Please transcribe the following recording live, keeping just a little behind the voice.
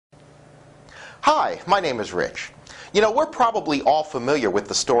Hi, my name is Rich. You know, we're probably all familiar with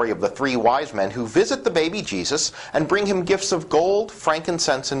the story of the three wise men who visit the baby Jesus and bring him gifts of gold,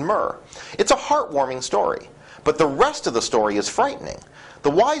 frankincense, and myrrh. It's a heartwarming story, but the rest of the story is frightening.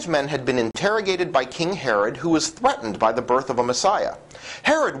 The wise men had been interrogated by King Herod, who was threatened by the birth of a Messiah.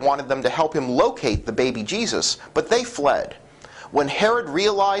 Herod wanted them to help him locate the baby Jesus, but they fled. When Herod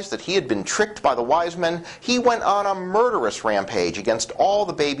realized that he had been tricked by the wise men, he went on a murderous rampage against all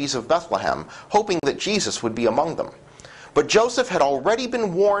the babies of Bethlehem, hoping that Jesus would be among them. But Joseph had already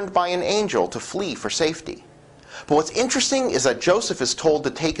been warned by an angel to flee for safety. But what's interesting is that Joseph is told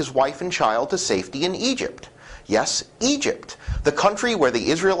to take his wife and child to safety in Egypt. Yes, Egypt, the country where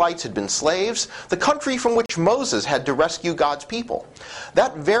the Israelites had been slaves, the country from which Moses had to rescue God's people.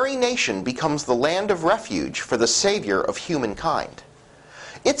 That very nation becomes the land of refuge for the Savior of humankind.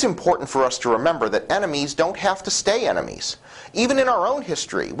 It's important for us to remember that enemies don't have to stay enemies. Even in our own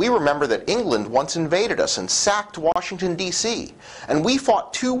history, we remember that England once invaded us and sacked Washington, D.C., and we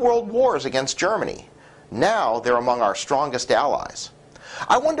fought 2 world wars against Germany. Now they're among our strongest allies.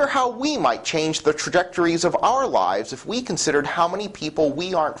 I wonder how we might change the trajectories of our lives if we considered how many people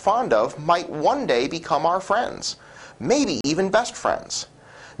we aren't fond of might one day become our friends, maybe even best friends.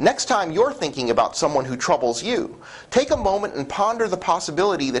 Next time you're thinking about someone who troubles you, take a moment and ponder the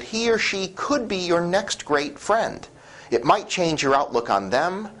possibility that he or she could be your next great friend. It might change your outlook on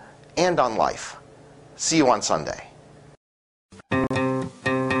them and on life. See you on Sunday.